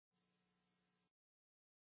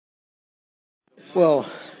Well,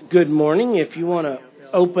 good morning. If you want to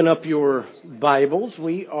open up your Bibles,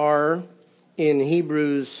 we are in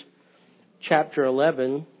Hebrews chapter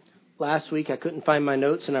 11. Last week I couldn't find my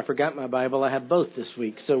notes and I forgot my Bible. I have both this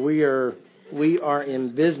week. So we are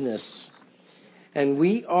in business. And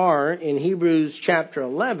we are in Hebrews chapter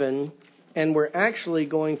 11, and we're actually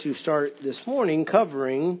going to start this morning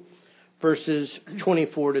covering verses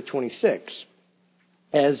 24 to 26.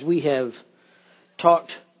 As we have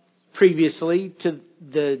talked previously, to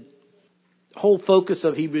the whole focus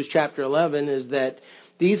of Hebrews chapter 11 is that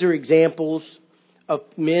these are examples of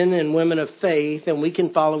men and women of faith, and we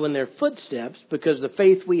can follow in their footsteps because the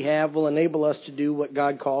faith we have will enable us to do what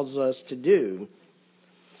God calls us to do.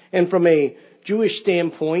 And from a Jewish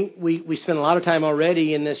standpoint, we spent a lot of time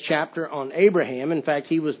already in this chapter on Abraham. In fact,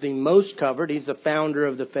 he was the most covered. He's the founder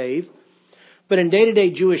of the faith. But in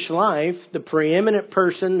day-to-day Jewish life, the preeminent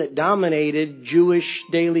person that dominated Jewish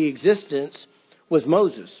daily existence was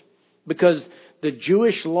Moses. Because the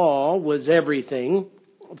Jewish law was everything.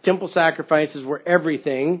 Temple sacrifices were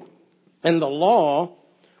everything. And the law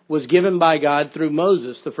was given by God through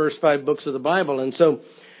Moses, the first 5 books of the Bible. And so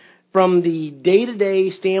from the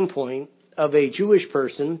day-to-day standpoint of a Jewish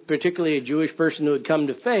person, particularly a Jewish person who had come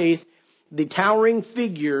to faith, the towering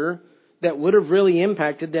figure that would have really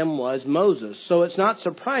impacted them was Moses. So it's not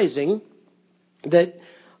surprising that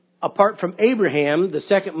apart from Abraham, the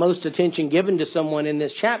second most attention given to someone in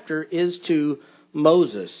this chapter is to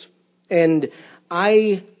Moses. And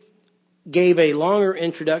I gave a longer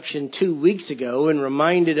introduction 2 weeks ago and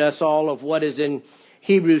reminded us all of what is in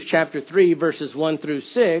Hebrews chapter 3, verses 1 through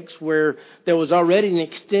 6, where there was already an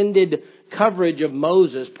extended coverage of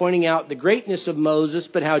Moses, pointing out the greatness of Moses,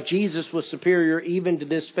 but how Jesus was superior even to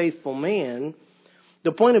this faithful man.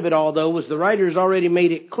 The point of it all, though, was the writers already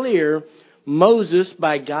made it clear Moses,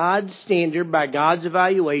 by God's standard, by God's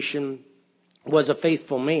evaluation, was a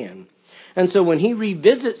faithful man. And so when he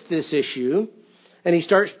revisits this issue and he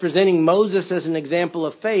starts presenting Moses as an example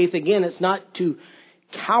of faith, again, it's not to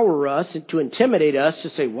cower us, to intimidate us, to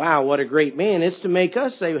say, wow, what a great man. It's to make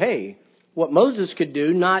us say, hey, what Moses could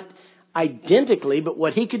do, not identically, but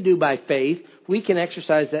what he could do by faith, we can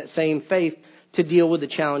exercise that same faith to deal with the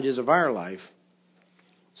challenges of our life.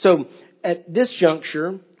 So at this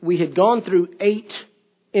juncture, we had gone through 8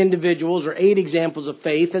 individuals or 8 examples of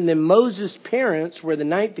faith, and then Moses' parents were the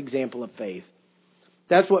 9th example of faith.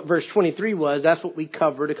 That's what verse 23 was. That's what we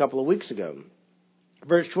covered a couple of weeks ago.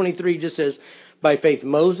 Verse 23 just says, by faith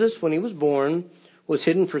Moses, when he was born, was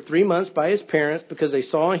hidden for 3 months by his parents because they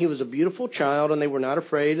saw he was a beautiful child and they were not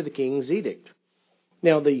afraid of the king's edict.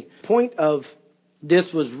 Now, the point of this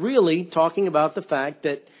was really talking about the fact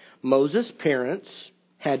that Moses' parents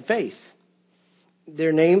had faith.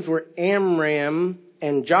 Their names were Amram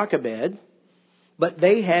and Jochebed, but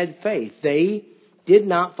they had faith. They did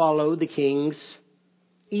not follow the king's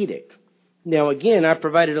edict. Now, again, I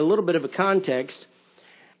provided a little bit of a context.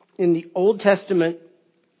 In the Old Testament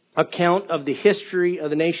account of the history of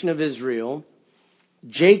the nation of Israel,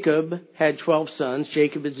 Jacob had 12 sons.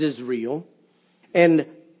 Jacob is Israel. And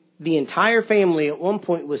the entire family at one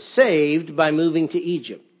point was saved by moving to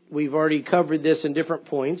Egypt. We've already covered this in different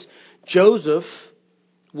points. Joseph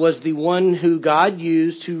was the one who God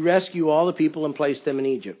used to rescue all the people and place them in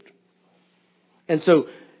Egypt. And so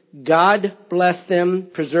God blessed them,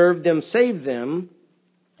 preserved them, saved them.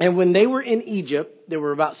 And when they were in Egypt, there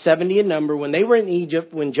were about 70 in number. When they were in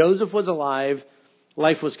Egypt, when Joseph was alive,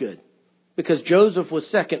 life was good. Because Joseph was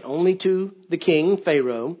second only to the king,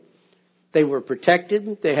 Pharaoh. They were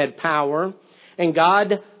protected. They had power. And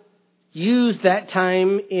God used that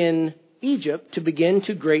time in Egypt to begin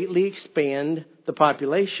to greatly expand the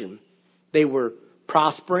population. They were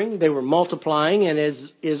prospering. They were multiplying. And as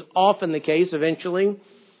is often the case, eventually,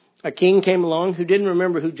 a king came along who didn't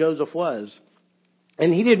remember who Joseph was.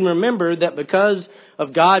 And he didn't remember that because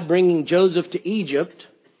of God bringing Joseph to Egypt,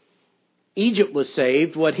 Egypt was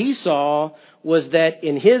saved. What he saw was that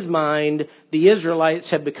in his mind, the Israelites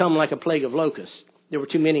had become like a plague of locusts. There were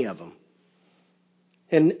too many of them.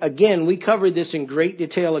 And again, we covered this in great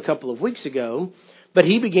detail a couple of weeks ago, but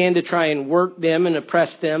he began to try and work them and oppress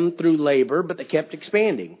them through labor, but they kept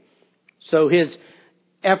expanding. So his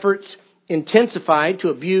efforts intensified to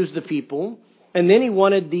abuse the people. And then he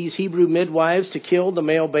wanted these Hebrew midwives to kill the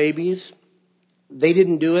male babies. They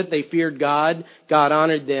didn't do it. They feared God. God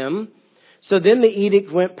honored them. So then the edict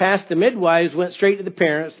went past the midwives, went straight to the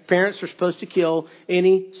parents. The parents were supposed to kill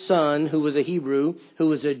any son who was a Hebrew, who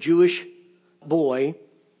was a Jewish boy.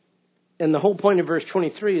 And the whole point of verse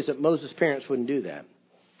 23 is that Moses' parents wouldn't do that.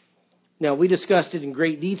 Now, we discussed it in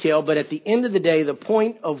great detail, but at the end of the day, the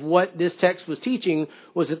point of what this text was teaching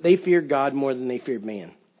was that they feared God more than they feared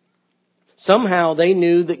man. Somehow they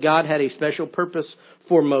knew that God had a special purpose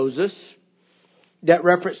for Moses. That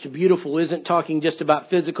reference to beautiful isn't talking just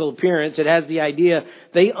about physical appearance. It has the idea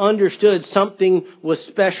they understood something was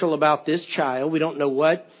special about this child. We don't know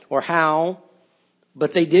what or how,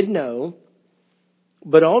 but they did know.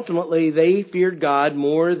 But ultimately, they feared God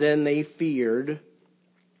more than they feared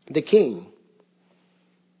the king.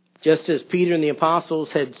 Just as Peter and the apostles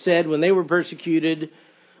had said when they were persecuted,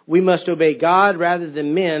 we must obey God rather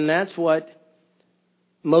than men. That's what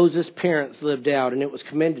Moses' parents lived out, and it was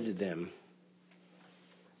commended to them.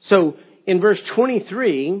 So in verse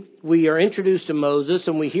 23, we are introduced to Moses,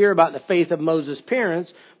 and we hear about the faith of Moses'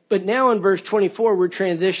 parents. But now in verse 24, we're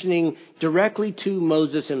transitioning directly to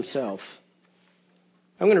Moses himself.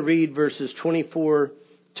 I'm going to read verses 24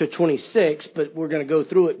 to 26, but we're going to go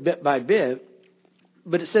through it bit by bit.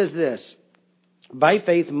 But it says this: by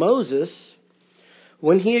faith, Moses,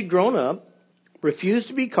 when he had grown up, refused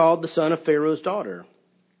to be called the son of Pharaoh's daughter,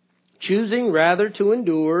 choosing rather to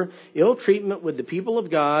endure ill treatment with the people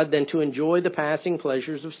of God than to enjoy the passing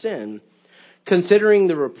pleasures of sin, considering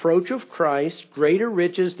the reproach of Christ greater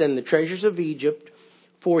riches than the treasures of Egypt,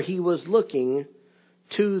 for he was looking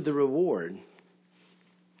to the reward.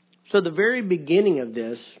 So the very beginning of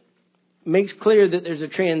this makes clear that there's a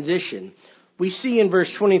transition. We see in verse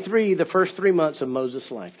 23 the first 3 months of Moses'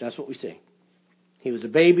 life. That's what we see. He was a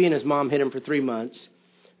baby and his mom hid him for 3 months.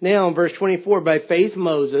 Now in verse 24, by faith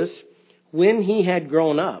Moses, when he had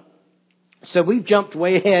grown up. So we've jumped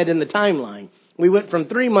way ahead in the timeline. We went from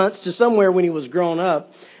 3 months to somewhere when he was grown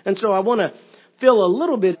up. And so I want to fill a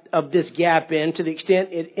little bit of this gap in to the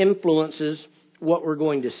extent it influences what we're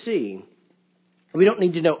going to see. We don't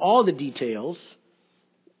need to know all the details,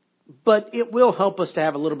 but it will help us to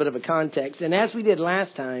have a little bit of a context. And as we did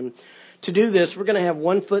last time, to do this, we're going to have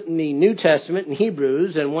 1 foot in the New Testament in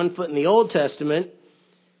Hebrews and 1 foot in the Old Testament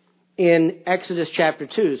in Exodus chapter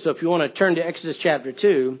 2. So if you want to turn to Exodus chapter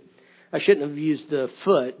 2, I shouldn't have used the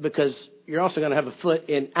foot because you're also going to have a foot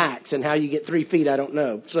in Acts, and how you get 3 feet, I don't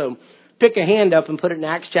know. So pick a hand up and put it in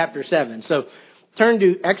Acts chapter 7. So turn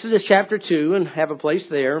to Exodus chapter 2 and have a place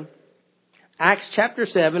there. Acts chapter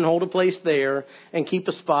 7, hold a place there, and keep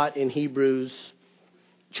a spot in Hebrews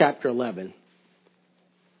chapter 11.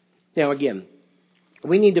 Now again,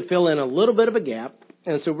 we need to fill in a little bit of a gap,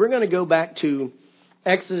 and so we're going to go back to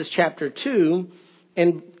Exodus chapter 2,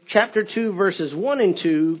 and chapter 2 verses 1 and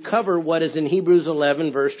 2 cover what is in Hebrews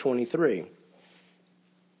 11 verse 23.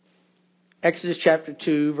 Exodus chapter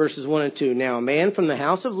 2 verses 1 and 2. Now a man from the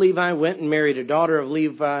house of Levi went and married a daughter of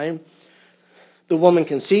Levi. The woman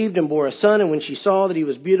conceived and bore a son, and when she saw that he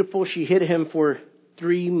was beautiful, she hid him for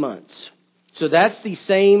 3 months. So that's the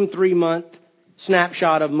same 3-month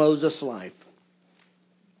snapshot of Moses' life.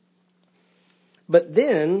 But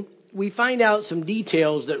then we find out some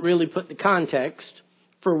details that really put the context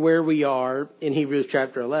for where we are in Hebrews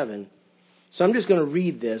chapter 11. So I'm just going to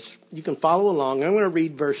read this. You can follow along. I'm going to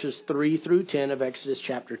read verses 3 through 10 of Exodus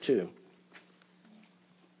chapter 2.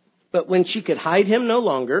 But when she could hide him no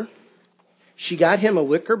longer, she got him a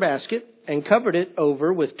wicker basket and covered it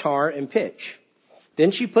over with tar and pitch.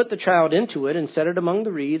 Then she put the child into it and set it among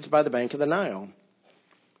the reeds by the bank of the Nile.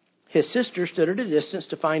 His sister stood at a distance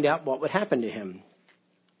to find out what would happen to him.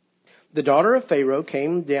 The daughter of Pharaoh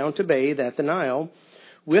came down to bathe at the Nile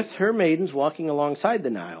with her maidens walking alongside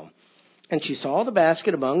the Nile. And she saw the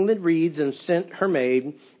basket among the reeds and sent her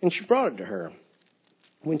maid, and she brought it to her.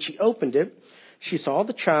 When she opened it, she saw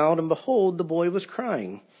the child, and behold, the boy was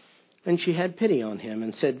crying. And she had pity on him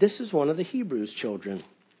and said, "This is one of the Hebrews' children."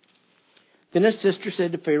 Then his sister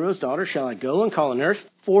said to Pharaoh's daughter, "Shall I go and call a nurse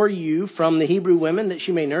for you from the Hebrew women, that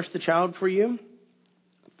she may nurse the child for you?"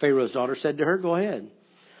 Pharaoh's daughter said to her, "Go ahead."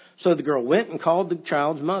 So the girl went and called the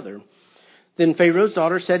child's mother. Then Pharaoh's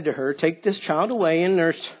daughter said to her, "Take this child away and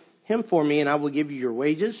nurse him for me, and I will give you your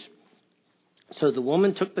wages." So the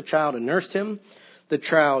woman took the child and nursed him. The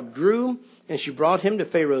child grew, and she brought him to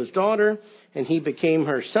Pharaoh's daughter, and he became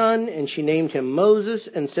her son, and she named him Moses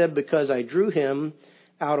and said, "Because I drew him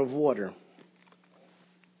out of water."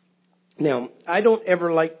 Now, I don't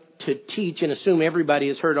ever like to teach and assume everybody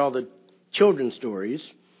has heard all the children's stories.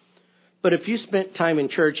 But if you spent time in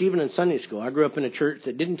church, even in Sunday school, I grew up in a church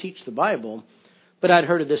that didn't teach the Bible, but I'd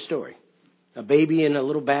heard of this story. A baby in a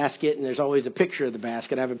little basket, and there's always a picture of the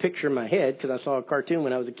basket. I have a picture in my head because I saw a cartoon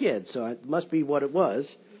when I was a kid, so it must be what it was.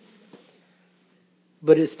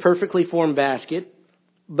 But it's a perfectly formed basket.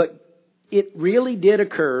 But it really did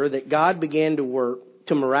occur that God began to work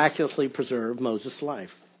to miraculously preserve Moses'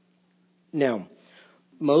 life. Now,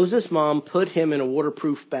 Moses' mom put him in a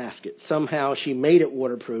waterproof basket. Somehow she made it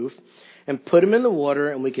waterproof and put him in the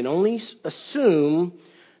water, and we can only assume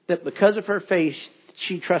that because of her faith,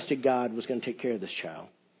 she trusted God was going to take care of this child.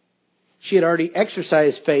 She had already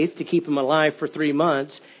exercised faith to keep him alive for 3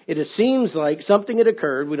 months. It seems like something had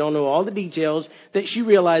occurred. We don't know all the details, that she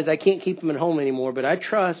realized, I can't keep him at home anymore, but I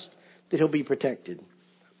trust that he'll be protected.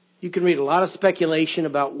 You can read a lot of speculation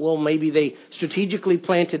about, well, maybe they strategically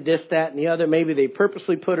planted this, that, and the other. Maybe they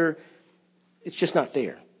purposely put her. It's just not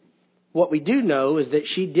there. What we do know is that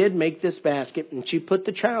she did make this basket, and she put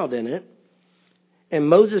the child in it. And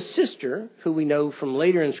Moses' sister, who we know from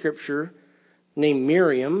later in Scripture, named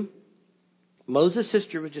Miriam, Moses'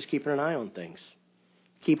 sister was just keeping an eye on things,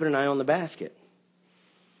 keeping an eye on the basket.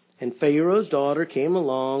 And Pharaoh's daughter came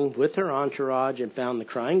along with her entourage and found the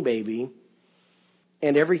crying baby,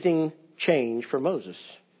 and everything changed for Moses.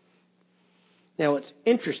 Now, it's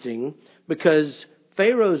interesting because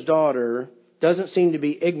Pharaoh's daughter doesn't seem to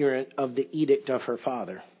be ignorant of the edict of her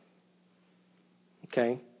father.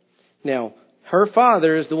 Okay? Now, her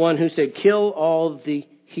father is the one who said, kill all the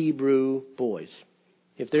Hebrew boys.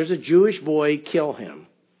 If there's a Jewish boy, kill him.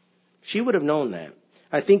 She would have known that.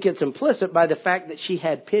 I think it's implicit by the fact that she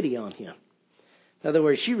had pity on him. In other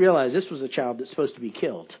words, she realized this was a child that's supposed to be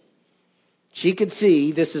killed. She could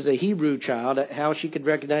see this is a Hebrew child. How she could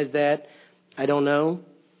recognize that, I don't know.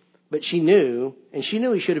 But she knew, and she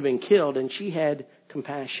knew he should have been killed, and she had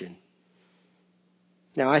compassion.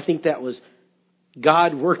 Now, I think that was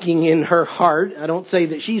God working in her heart. I don't say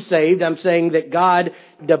that she's saved. I'm saying that God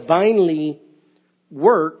divinely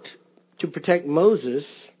worked to protect Moses.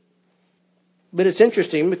 But it's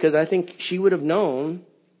interesting because I think she would have known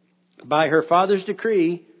by her father's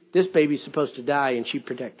decree, this baby's supposed to die, and she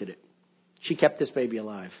protected it. She kept this baby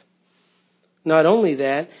alive. Not only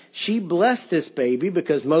that, she blessed this baby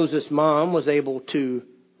because Moses' mom was able to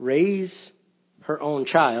raise her own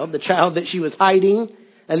child, the child that she was hiding,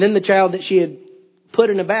 and then the child that she had put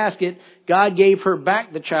in a basket. God gave her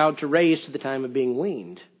back the child to raise to the time of being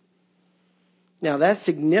weaned. Now that's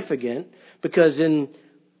significant because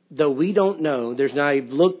though we don't know, I've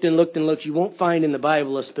looked and looked and looked, you won't find in the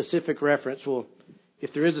Bible a specific reference. Well,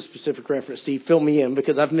 if there is a specific reference, Steve, fill me in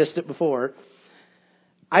because I've missed it before.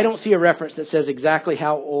 I don't see a reference that says exactly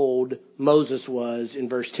how old Moses was in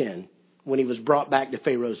verse 10 when he was brought back to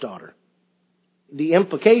Pharaoh's daughter. The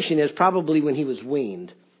implication is probably when he was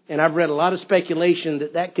weaned. And I've read a lot of speculation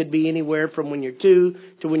that could be anywhere from when you're 2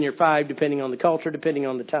 to when you're 5, depending on the culture, depending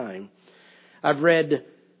on the time. I've read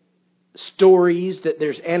stories that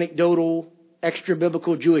there's anecdotal,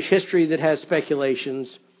 extra-biblical Jewish history that has speculations.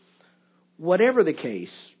 Whatever the case,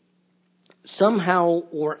 somehow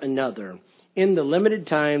or another, in the limited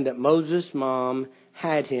time that Moses' mom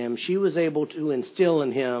had him, she was able to instill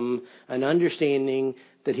in him an understanding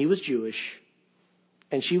that he was Jewish.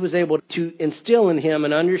 And she was able to instill in him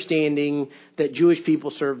an understanding that Jewish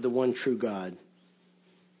people served the one true God.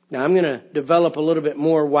 Now, I'm going to develop a little bit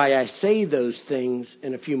more why I say those things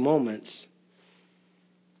in a few moments.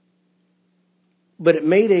 But it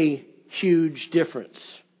made a huge difference.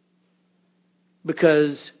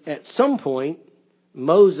 Because at some point,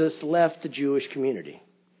 Moses left the Jewish community.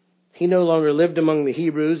 He no longer lived among the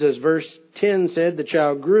Hebrews. As verse 10 said, the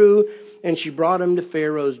child grew and she brought him to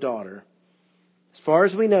Pharaoh's daughter. As far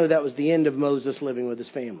as we know, that was the end of Moses living with his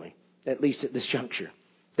family, at least at this juncture.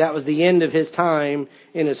 That was the end of his time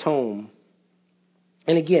in his home.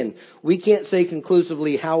 And again, we can't say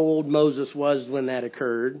conclusively how old Moses was when that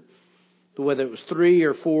occurred, whether it was 3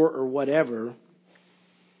 or 4 or whatever.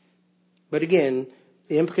 But again,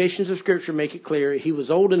 the implications of Scripture make it clear he was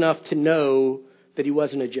old enough to know that he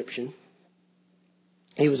was an Egyptian.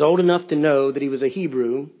 He was old enough to know that he was a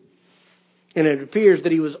Hebrew. And it appears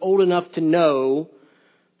that he was old enough to know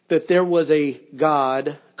that there was a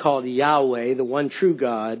God called Yahweh, the one true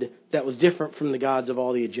God, that was different from the gods of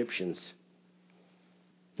all the Egyptians.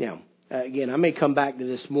 Now, again, I may come back to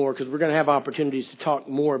this more because we're going to have opportunities to talk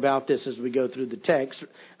more about this as we go through the text.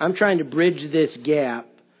 I'm trying to bridge this gap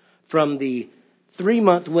from the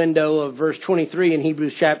 3-month window of verse 23 in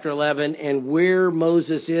Hebrews chapter 11 and where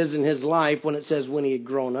Moses is in his life when it says when he had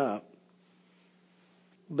grown up.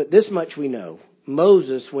 But this much we know.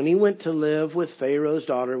 Moses, when he went to live with Pharaoh's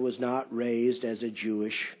daughter, was not raised as a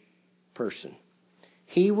Jewish person.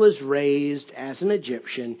 He was raised as an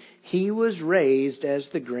Egyptian. He was raised as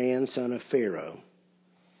the grandson of Pharaoh.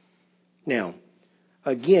 Now,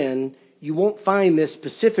 again, you won't find this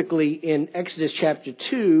specifically in Exodus chapter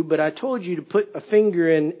 2, but I told you to put a finger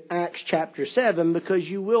in Acts chapter 7 because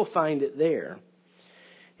you will find it there.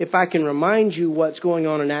 If I can remind you what's going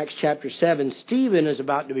on in Acts chapter 7, Stephen is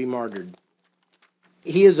about to be martyred.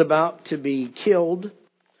 He is about to be killed,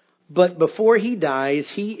 but before he dies,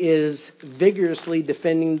 he is vigorously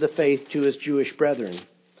defending the faith to his Jewish brethren.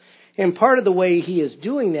 And part of the way he is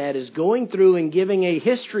doing that is going through and giving a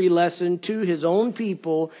history lesson to his own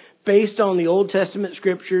people based on the Old Testament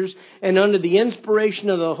scriptures. And under the inspiration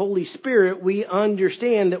of the Holy Spirit, we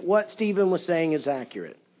understand that what Stephen was saying is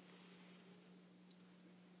accurate.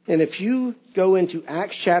 And if you go into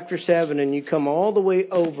Acts chapter 7 and you come all the way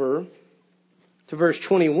over to verse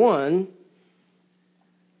 21,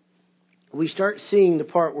 we start seeing the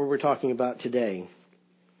part where we're talking about today.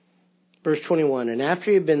 Verse 21, and after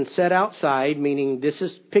he had been set outside, meaning this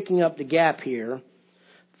is picking up the gap here,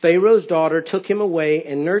 Pharaoh's daughter took him away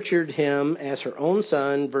and nurtured him as her own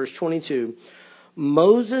son. Verse 22,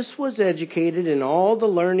 Moses was educated in all the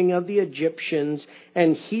learning of the Egyptians,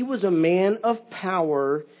 and he was a man of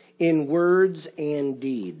power in words and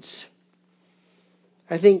deeds.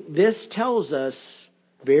 I think this tells us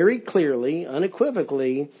very clearly,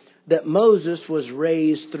 unequivocally, that Moses was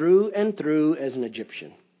raised through and through as an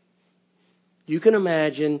Egyptian. You can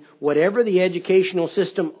imagine whatever the educational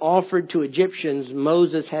system offered to Egyptians,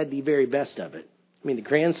 Moses had the very best of it. I mean, the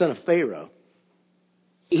grandson of Pharaoh.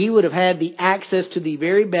 He would have had the access to the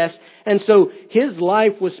very best. And so his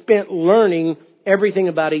life was spent learning everything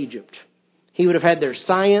about Egypt. He would have had their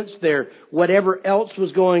science, their whatever else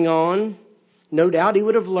was going on. No doubt he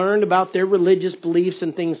would have learned about their religious beliefs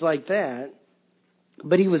and things like that.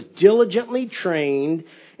 But he was diligently trained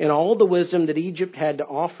in all the wisdom that Egypt had to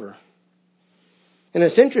offer. And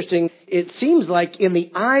it's interesting, it seems like in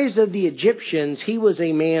the eyes of the Egyptians, he was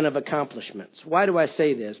a man of accomplishments. Why do I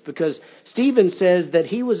say this? Because Stephen says that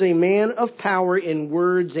he was a man of power in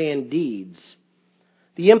words and deeds.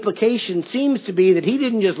 The implication seems to be that he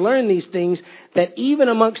didn't just learn these things, that even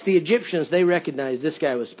amongst the Egyptians, they recognized this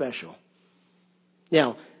guy was special.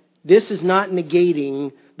 Now, this is not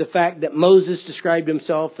negating the fact that Moses described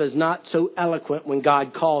himself as not so eloquent when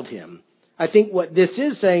God called him. I think what this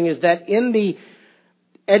is saying is that in the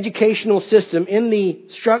educational system, in the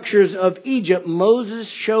structures of Egypt, Moses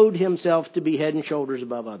showed himself to be head and shoulders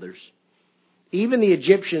above others. Even the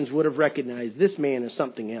Egyptians would have recognized this man as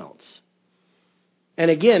something else. And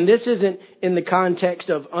again, this isn't in the context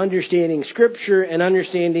of understanding Scripture and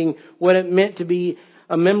understanding what it meant to be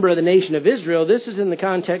a member of the nation of Israel. This is in the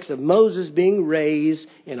context of Moses being raised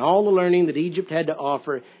in all the learning that Egypt had to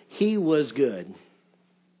offer. He was good.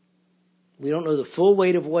 We don't know the full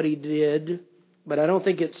weight of what he did, but I don't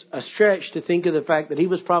think it's a stretch to think of the fact that he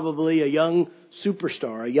was probably a young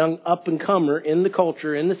superstar, a young up-and-comer in the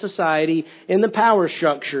culture, in the society, in the power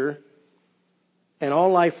structure, and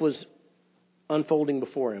all life was unfolding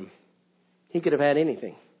before him. He could have had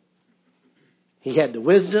anything. He had the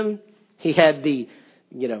wisdom. He had the,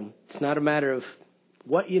 it's not a matter of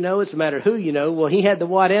what you know, it's a matter of who you know. Well, he had the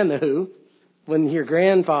what and the who. When your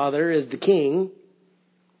grandfather is the king,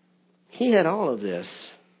 he had all of this.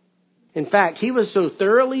 In fact, he was so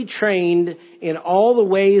thoroughly trained in all the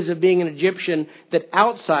ways of being an Egyptian that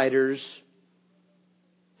outsiders,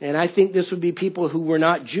 and I think this would be people who were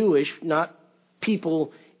not Jewish, not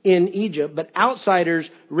people in Egypt, but outsiders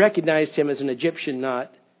recognized him as an Egyptian,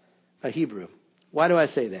 not a Hebrew. Why do I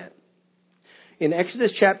say that? In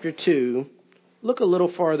Exodus chapter 2, look a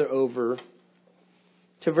little farther over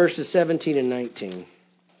to verses 17 and 19.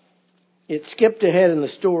 It skipped ahead in the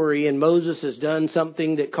story, and Moses has done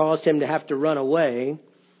something that caused him to have to run away.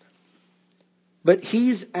 But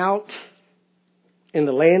he's out in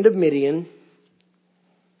the land of Midian,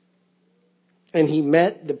 and he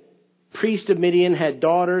met the priest of Midian, had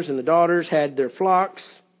daughters, and the daughters had their flocks.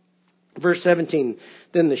 Verse 17,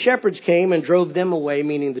 then the shepherds came and drove them away,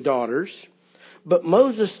 meaning the daughters. But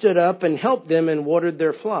Moses stood up and helped them and watered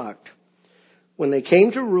their flock. When they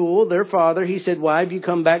came to rule their father, he said, why have you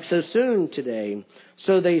come back so soon today?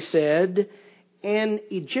 So they said, an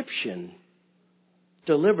Egyptian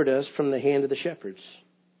delivered us from the hand of the shepherds.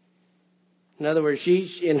 In other words,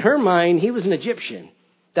 in her mind, he was an Egyptian.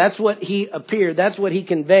 That's what he appeared. That's what he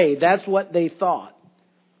conveyed. That's what they thought.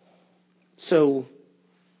 So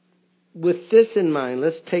with this in mind,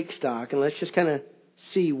 let's take stock and let's just kind of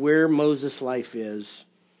see where Moses' life is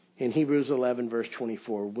in Hebrews 11, verse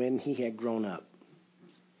 24, when he had grown up.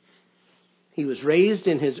 He was raised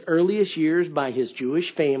in his earliest years by his Jewish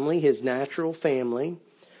family, his natural family,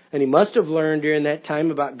 and he must have learned during that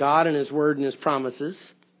time about God and His Word and His promises.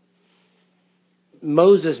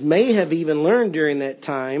 Moses may have even learned during that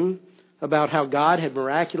time about how God had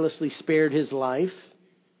miraculously spared his life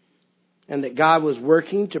and that God was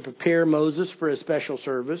working to prepare Moses for a special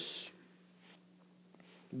service.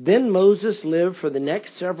 Then Moses lived for the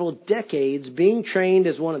next several decades being trained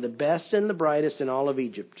as one of the best and the brightest in all of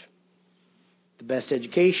Egypt. The best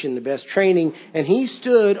education, the best training, and he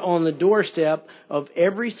stood on the doorstep of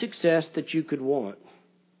every success that you could want.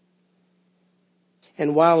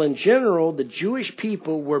 And while in general the Jewish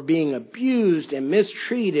people were being abused and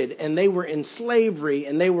mistreated, and they were in slavery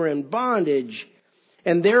and they were in bondage,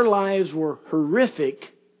 and their lives were horrific,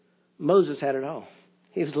 Moses had it all.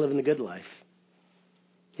 He was living a good life.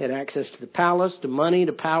 He had access to the palace, to money,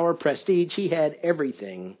 to power, prestige. He had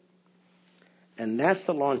everything. And that's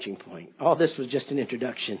the launching point. All this was just an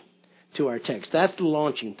introduction to our text. That's the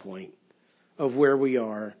launching point of where we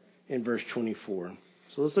are in verse 24.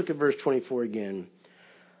 So let's look at verse 24 again.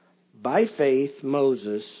 By faith,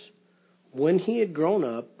 Moses, when he had grown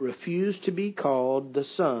up, refused to be called the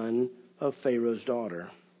son of Pharaoh's daughter.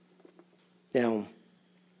 Now,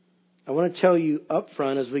 I want to tell you up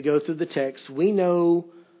front as we go through the text, we know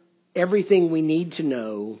everything we need to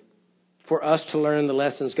know for us to learn the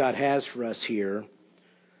lessons God has for us here,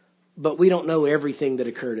 but we don't know everything that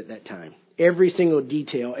occurred at that time. Every single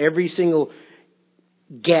detail, every single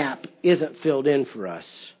gap isn't filled in for us.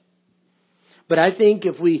 But I think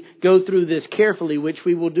if we go through this carefully, which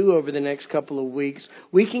we will do over the next couple of weeks,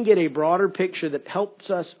 we can get a broader picture that helps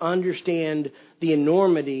us understand the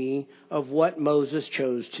enormity of what Moses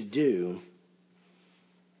chose to do.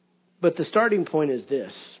 But the starting point is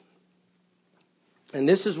this. And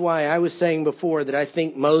this is why I was saying before that I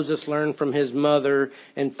think Moses learned from his mother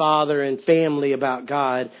and father and family about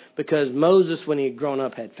God, because Moses, when he had grown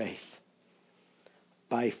up, had faith.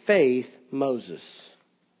 By faith, Moses.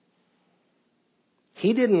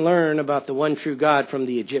 He didn't learn about the one true God from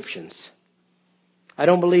the Egyptians. I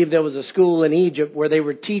don't believe there was a school in Egypt where they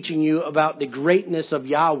were teaching you about the greatness of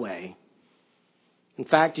Yahweh. In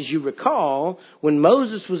fact, as you recall, when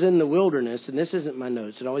Moses was in the wilderness, and this isn't my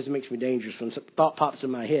notes, it always makes me dangerous when some thought pops in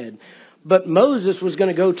my head, but Moses was going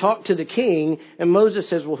to go talk to the king, and Moses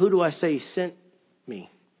says, well, who do I say sent me?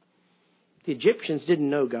 The Egyptians didn't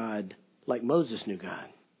know God like Moses knew God.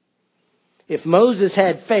 If Moses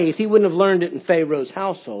had faith, he wouldn't have learned it in Pharaoh's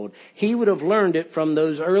household. He would have learned it from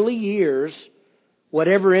those early years,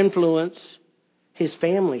 whatever influence his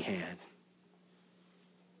family had.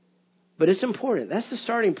 But it's important. That's the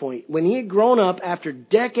starting point. When he had grown up after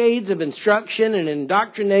decades of instruction and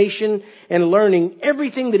indoctrination and learning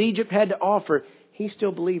everything that Egypt had to offer, he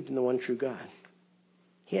still believed in the one true God.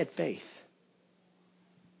 He had faith.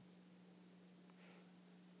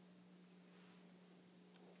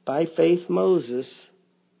 By faith, Moses,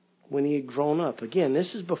 when he had grown up. Again, this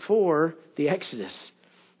is before the Exodus.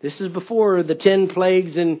 This is before the 10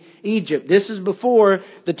 plagues in Egypt. This is before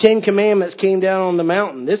the 10 commandments came down on the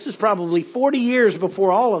mountain. This is probably 40 years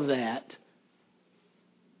before all of that.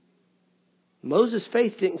 Moses'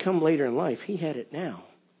 faith didn't come later in life. He had it now.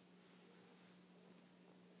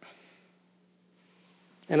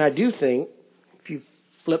 And I do think, if you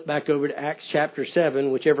flip back over to Acts chapter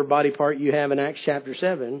 7, whichever body part you have in Acts chapter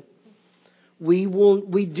 7,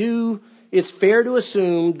 it's fair to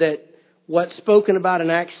assume that what's spoken about in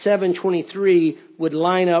Acts 7:23 would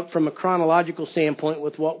line up from a chronological standpoint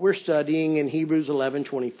with what we're studying in Hebrews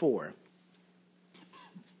 11:24.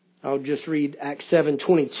 I'll just read Acts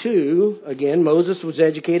 7:22 again. Moses was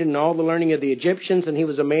educated in all the learning of the Egyptians, and he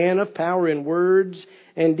was a man of power in words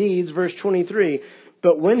and deeds. Verse 23.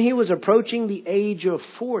 But when he was approaching the age of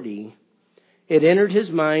 40, it entered his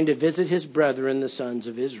mind to visit his brethren, the sons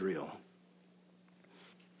of Israel.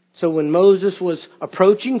 So when Moses was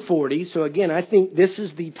approaching 40, so again, I think this is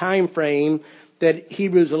the time frame that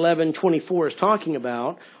Hebrews 11:24 is talking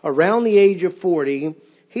about. Around the age of 40,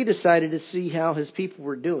 he decided to see how his people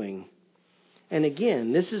were doing. And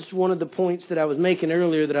again, this is one of the points that I was making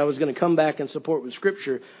earlier that I was going to come back and support with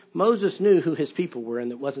Scripture. Moses knew who his people were,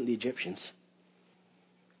 and it wasn't the Egyptians.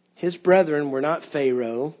 His brethren were not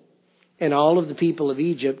Pharaoh and all of the people of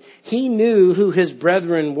Egypt. He knew who his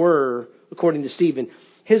brethren were, according to Stephen.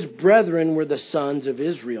 His brethren were the sons of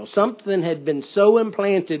Israel. Something had been so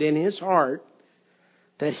implanted in his heart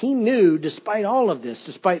that he knew, despite all of this,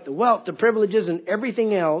 despite the wealth, the privileges, and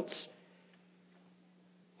everything else,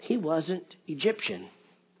 he wasn't Egyptian.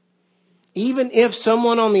 Even if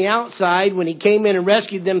someone on the outside, when he came in and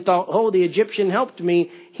rescued them, thought, oh, the Egyptian helped me,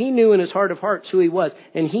 he knew in his heart of hearts who he was.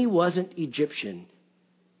 And he wasn't Egyptian.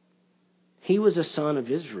 He was a son of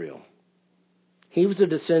Israel. He was a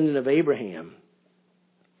descendant of Abraham.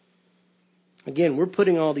 Again, we're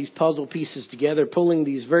putting all these puzzle pieces together, pulling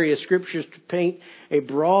these various scriptures to paint a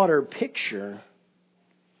broader picture.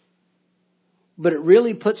 But it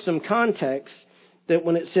really puts some context that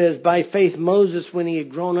when it says, by faith Moses, when he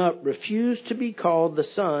had grown up, refused to be called the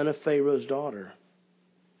son of Pharaoh's daughter.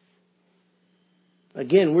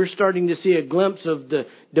 Again, we're starting to see a glimpse of the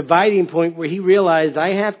dividing point where he realized,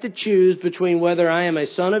 I have to choose between whether I am a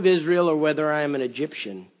son of Israel or whether I am an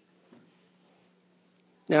Egyptian.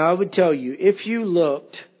 Now, I would tell you, if you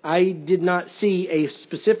looked, I did not see a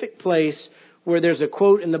specific place where there's a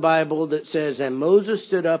quote in the Bible that says, and Moses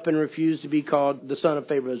stood up and refused to be called the son of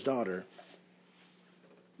Pharaoh's daughter.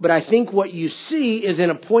 But I think what you see is in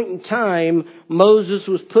a point in time, Moses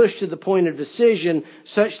was pushed to the point of decision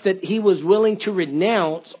such that he was willing to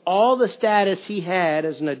renounce all the status he had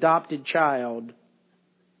as an adopted child.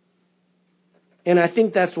 And I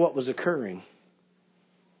think that's what was occurring.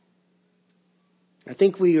 I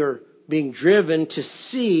think we are being driven to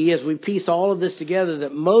see, as we piece all of this together,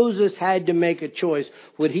 that Moses had to make a choice.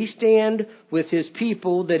 Would he stand with his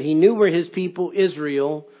people that he knew were his people,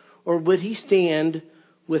 Israel, or would he stand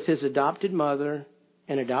with his adopted mother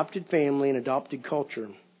and adopted family and adopted culture?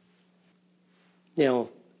 Now,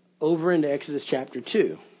 over into Exodus chapter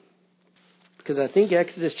 2. Because I think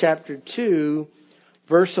Exodus chapter 2,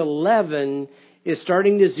 verse 11, is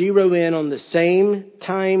starting to zero in on the same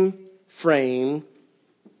time frame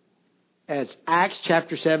as Acts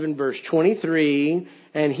chapter 7, verse 23,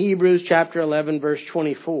 and Hebrews chapter 11, verse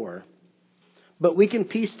 24. But we can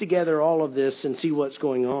piece together all of this and see what's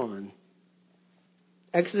going on.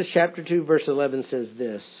 Exodus chapter 2, verse 11 says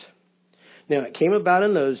this. Now it came about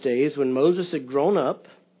in those days when Moses had grown up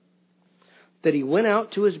that he went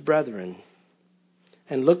out to his brethren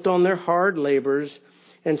and looked on their hard labors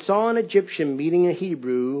and saw an Egyptian beating a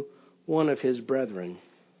Hebrew, one of his brethren.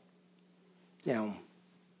 Now,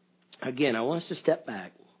 again, I want us to step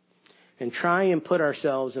back and try and put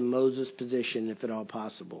ourselves in Moses' position, if at all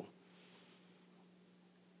possible.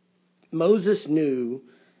 Moses knew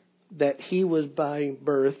that he was by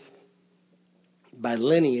birth, by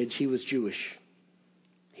lineage, he was Jewish.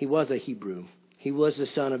 He was a Hebrew. He was the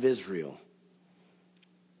son of Israel.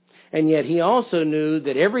 And yet he also knew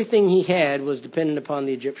that everything he had was dependent upon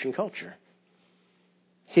the Egyptian culture.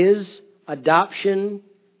 His adoption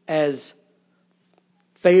as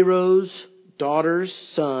Pharaoh's daughter's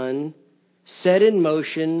son set in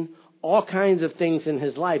motion all kinds of things in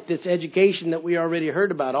his life. This education that we already heard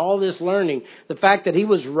about, all this learning, the fact that he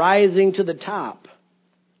was rising to the top.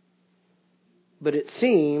 But it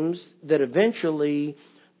seems that eventually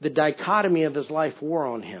the dichotomy of his life wore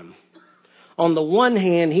on him. On the one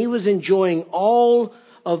hand, he was enjoying all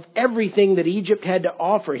of everything that Egypt had to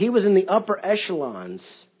offer. He was in the upper echelons.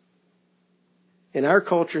 In our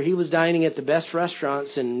culture, he was dining at the best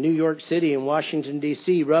restaurants in New York City and Washington,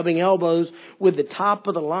 D.C., rubbing elbows with the top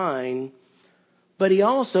of the line. But he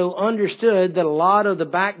also understood that a lot of the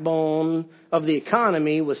backbone of the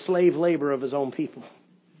economy was slave labor of his own people.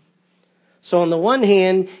 So on the one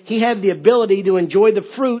hand, he had the ability to enjoy the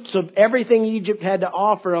fruits of everything Egypt had to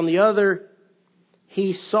offer. On the other,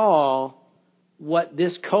 he saw what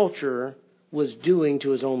this culture was doing to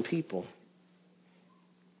his own people.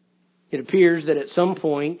 It appears that at some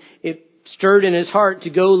point it stirred in his heart to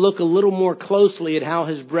go look a little more closely at how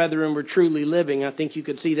his brethren were truly living. I think you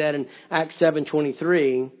could see that in Acts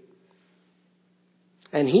 7:23.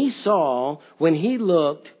 And he saw, when he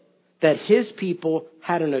looked, that his people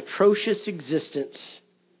had an atrocious existence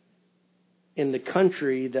in the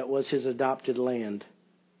country that was his adopted land.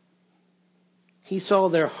 He saw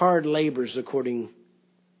their hard labors according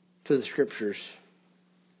to the Scriptures.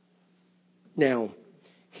 Now,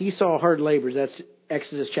 he saw hard labors. That's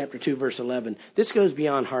Exodus chapter 2, verse 11. This goes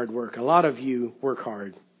beyond hard work. A lot of you work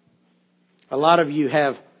hard. A lot of you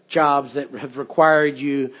have jobs that have required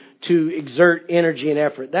you to exert energy and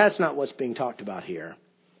effort. That's not what's being talked about here.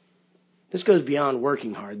 This goes beyond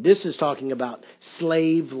working hard. This is talking about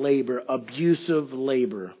slave labor, abusive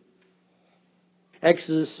labor.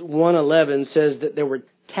 Exodus 1:11 says that there were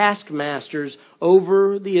taskmasters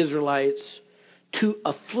over the Israelites to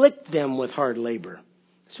afflict them with hard labor.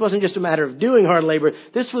 This wasn't just a matter of doing hard labor.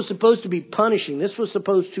 This was supposed to be punishing. This was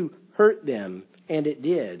supposed to hurt them, and it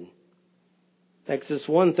did. Exodus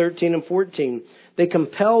 1:13 and 14. They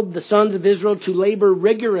compelled the sons of Israel to labor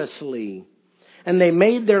rigorously, and they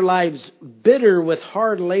made their lives bitter with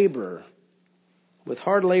hard labor. With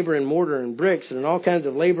hard labor in mortar and bricks and all kinds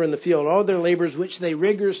of labor in the field, all their labors which they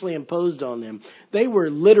rigorously imposed on them. They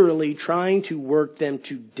were literally trying to work them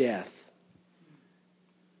to death.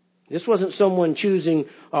 This wasn't someone choosing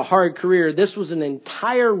a hard career. This was an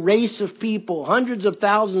entire race of people, hundreds of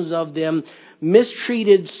thousands of them,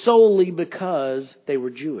 mistreated solely because they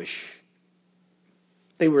were Jewish.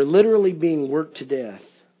 They were literally being worked to death.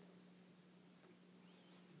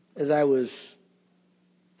 As I was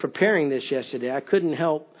preparing this yesterday, I couldn't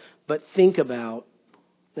help but think about,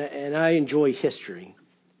 and I enjoy history.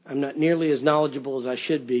 I'm not nearly as knowledgeable as I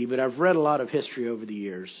should be, but I've read a lot of history over the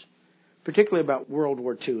years, particularly about World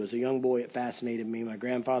War II. As a young boy, it fascinated me. My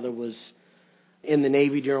grandfather was in the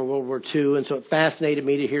Navy during World War II, and so it fascinated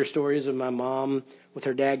me to hear stories of my mom with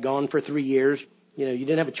her dad gone for 3 years. You know, you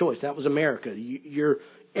didn't have a choice. That was America.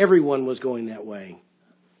 Everyone was going that way.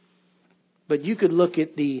 But you could look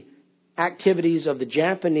at the activities of the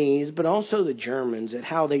Japanese, but also the Germans, at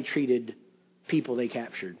how they treated people they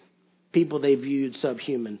captured, people they viewed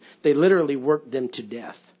subhuman. They literally worked them to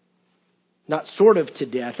death. Not sort of to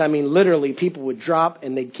death. I mean, literally, people would drop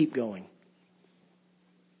and they'd keep going.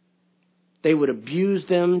 They would abuse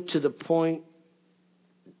them to the point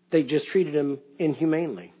they just treated them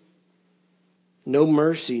inhumanely. No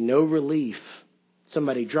mercy, no relief.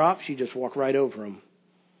 Somebody drops, you just walk right over them.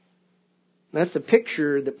 That's the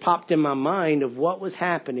picture that popped in my mind of what was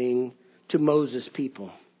happening to Moses'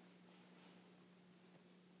 people.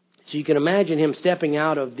 So you can imagine him stepping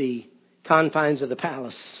out of the confines of the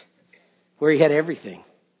palace where he had everything.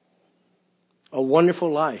 A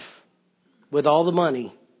wonderful life with all the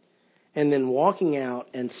money. And then walking out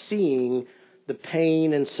and seeing the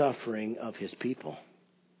pain and suffering of his people.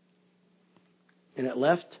 And it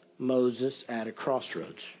left Moses at a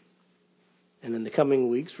crossroads. And in the coming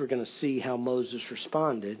weeks, we're going to see how Moses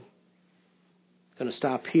responded. I'm going to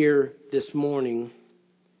stop here this morning.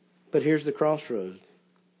 But here's the crossroads.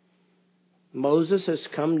 Moses has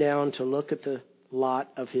come down to look at the lot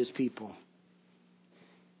of his people.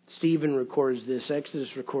 Stephen records this. Exodus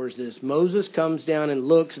records this. Moses comes down and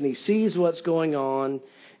looks, and he sees what's going on,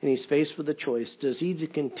 and he's faced with a choice. Does he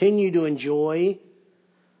continue to enjoy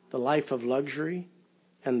the life of luxury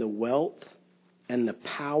and the wealth and the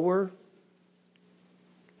power?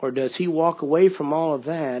 Or does he walk away from all of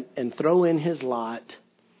that and throw in his lot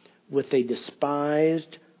with a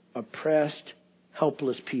despised, oppressed,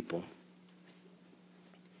 helpless people?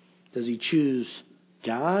 Does he choose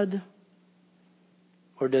God?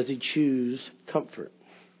 Or does he choose comfort?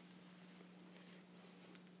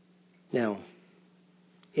 Now,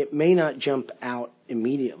 it may not jump out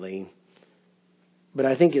immediately, but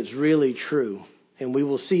I think it's really true. And we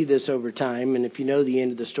will see this over time. And if you know the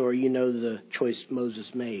end of the story, you know the choice Moses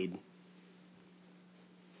made.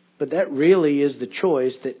 But that really is the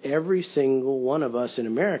choice that every single one of us in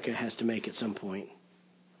America has to make at some point.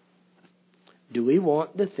 Do we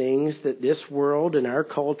want the things that this world and our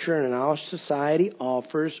culture and our society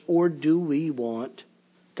offers, or do we want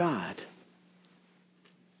God?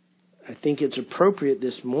 I think it's appropriate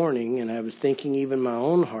this morning, and I was thinking even in my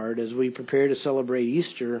own heart as we prepare to celebrate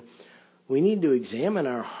Easter, we need to examine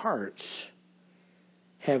our hearts.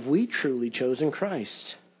 Have we truly chosen Christ?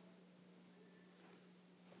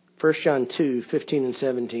 1 John 2:15 and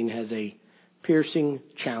 17 has a piercing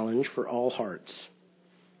challenge for all hearts.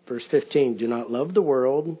 Verse 15, do not love the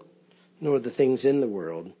world, nor the things in the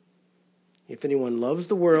world. If anyone loves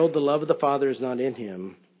the world, the love of the Father is not in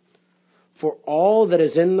him. For all that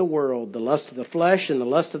is in the world, the lust of the flesh and the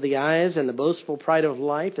lust of the eyes and the boastful pride of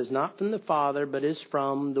life is not from the Father, but is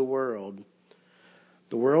from the world.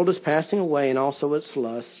 The world is passing away and also its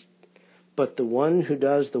lust, but the one who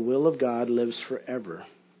does the will of God lives forever.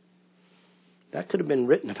 That could have been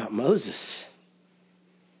written about Moses.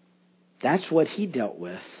 That's what he dealt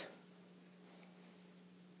with.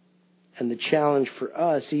 And the challenge for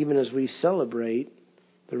us, even as we celebrate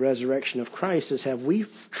the resurrection of Christ, is have we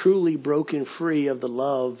truly broken free of the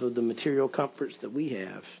love of the material comforts that we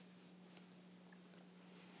have?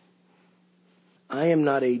 I am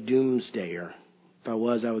not a doomsdayer. If I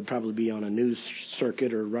was, I would probably be on a news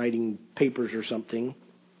circuit or writing papers or something.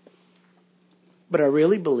 But I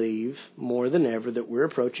really believe more than ever that we're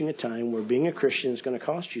approaching a time where being a Christian is going to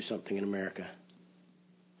cost you something in America.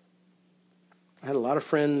 I had a lot of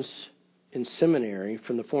friends in seminary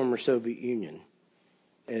from the former Soviet Union.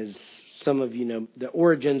 As some of you know, the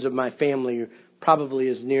origins of my family, probably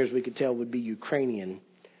as near as we could tell, would be Ukrainian.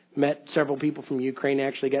 Met several people from Ukraine,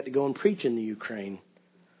 actually got to go and preach in the Ukraine.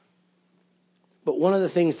 But one of the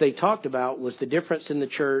things they talked about was the difference in the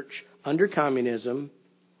church under communism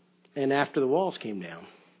and after the walls came down.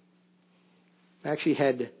 I actually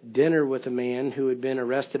had dinner with a man who had been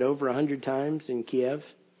arrested over 100 times in Kiev,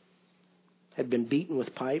 had been beaten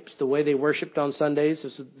with pipes. The way they worshipped on Sundays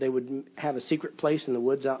is they would have a secret place in the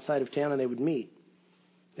woods outside of town and they would meet.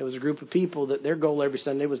 There was a group of people that their goal every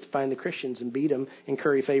Sunday was to find the Christians and beat them and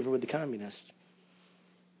curry favor with the communists.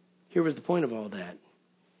 Here was the point of all that.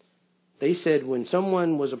 They said when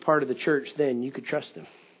someone was a part of the church then, you could trust them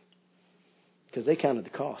because they counted the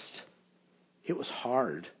cost. It was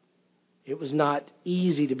hard. It was not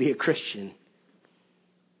easy to be a Christian.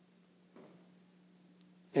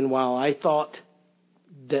 And while I thought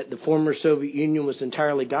that the former Soviet Union was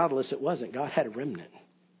entirely godless, it wasn't. God had a remnant.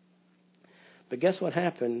 But guess what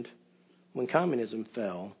happened when communism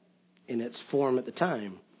fell in its form at the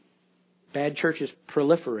time? Bad churches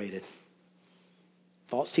proliferated.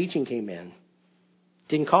 False teaching came in.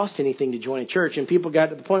 Didn't cost anything to join a church, and people got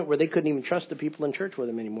to the point where they couldn't even trust the people in church with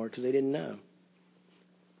them anymore because they didn't know.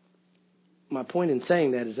 My point in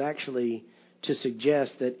saying that is actually to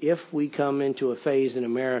suggest that if we come into a phase in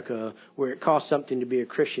America where it costs something to be a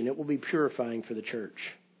Christian, it will be purifying for the church.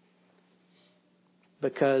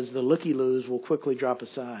 Because the looky-loos will quickly drop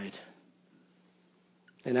aside.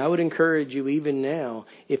 And I would encourage you even now,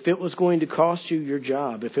 if it was going to cost you your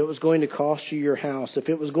job, if it was going to cost you your house, if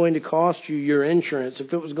it was going to cost you your insurance,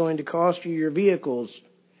 if it was going to cost you your vehicles,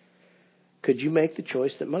 could you make the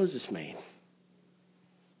choice that Moses made?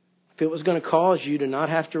 If it was going to cause you to not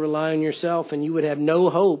have to rely on yourself and you would have no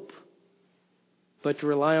hope but to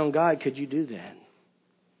rely on God, could you do that?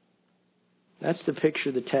 That's the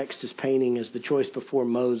picture the text is painting as the choice before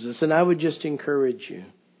Moses. And I would just encourage you,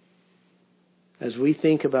 as we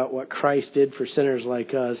think about what Christ did for sinners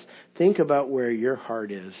like us, think about where your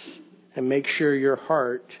heart is and make sure your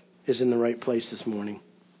heart is in the right place this morning.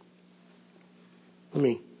 Let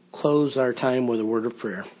me close our time with a word of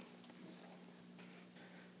prayer.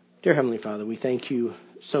 Dear Heavenly Father, we thank you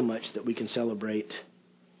so much that we can celebrate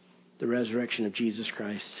the resurrection of Jesus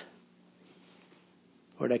Christ.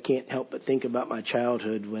 Lord, I can't help but think about my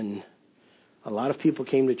childhood when a lot of people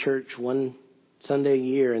came to church one Sunday a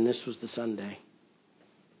year, and this was the Sunday.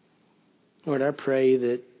 Lord, I pray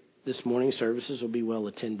that this morning's services will be well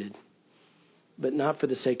attended, but not for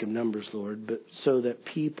the sake of numbers, Lord, but so that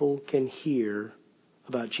people can hear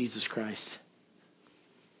about Jesus Christ.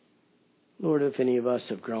 Lord, if any of us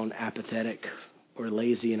have grown apathetic or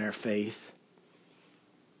lazy in our faith,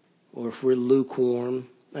 or if we're lukewarm,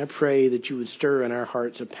 I pray that you would stir in our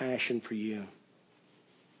hearts a passion for you.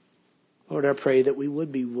 Lord, I pray that we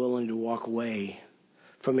would be willing to walk away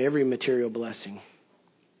from every material blessing.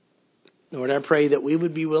 Lord, I pray that we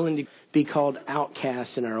would be willing to be called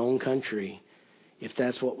outcasts in our own country if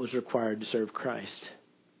that's what was required to serve Christ.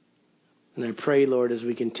 And I pray, Lord, as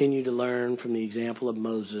we continue to learn from the example of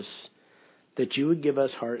Moses, that you would give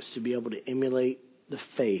us hearts to be able to emulate the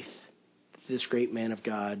faith that this great man of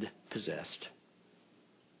God possessed.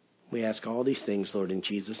 We ask all these things, Lord, in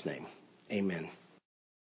Jesus' name. Amen.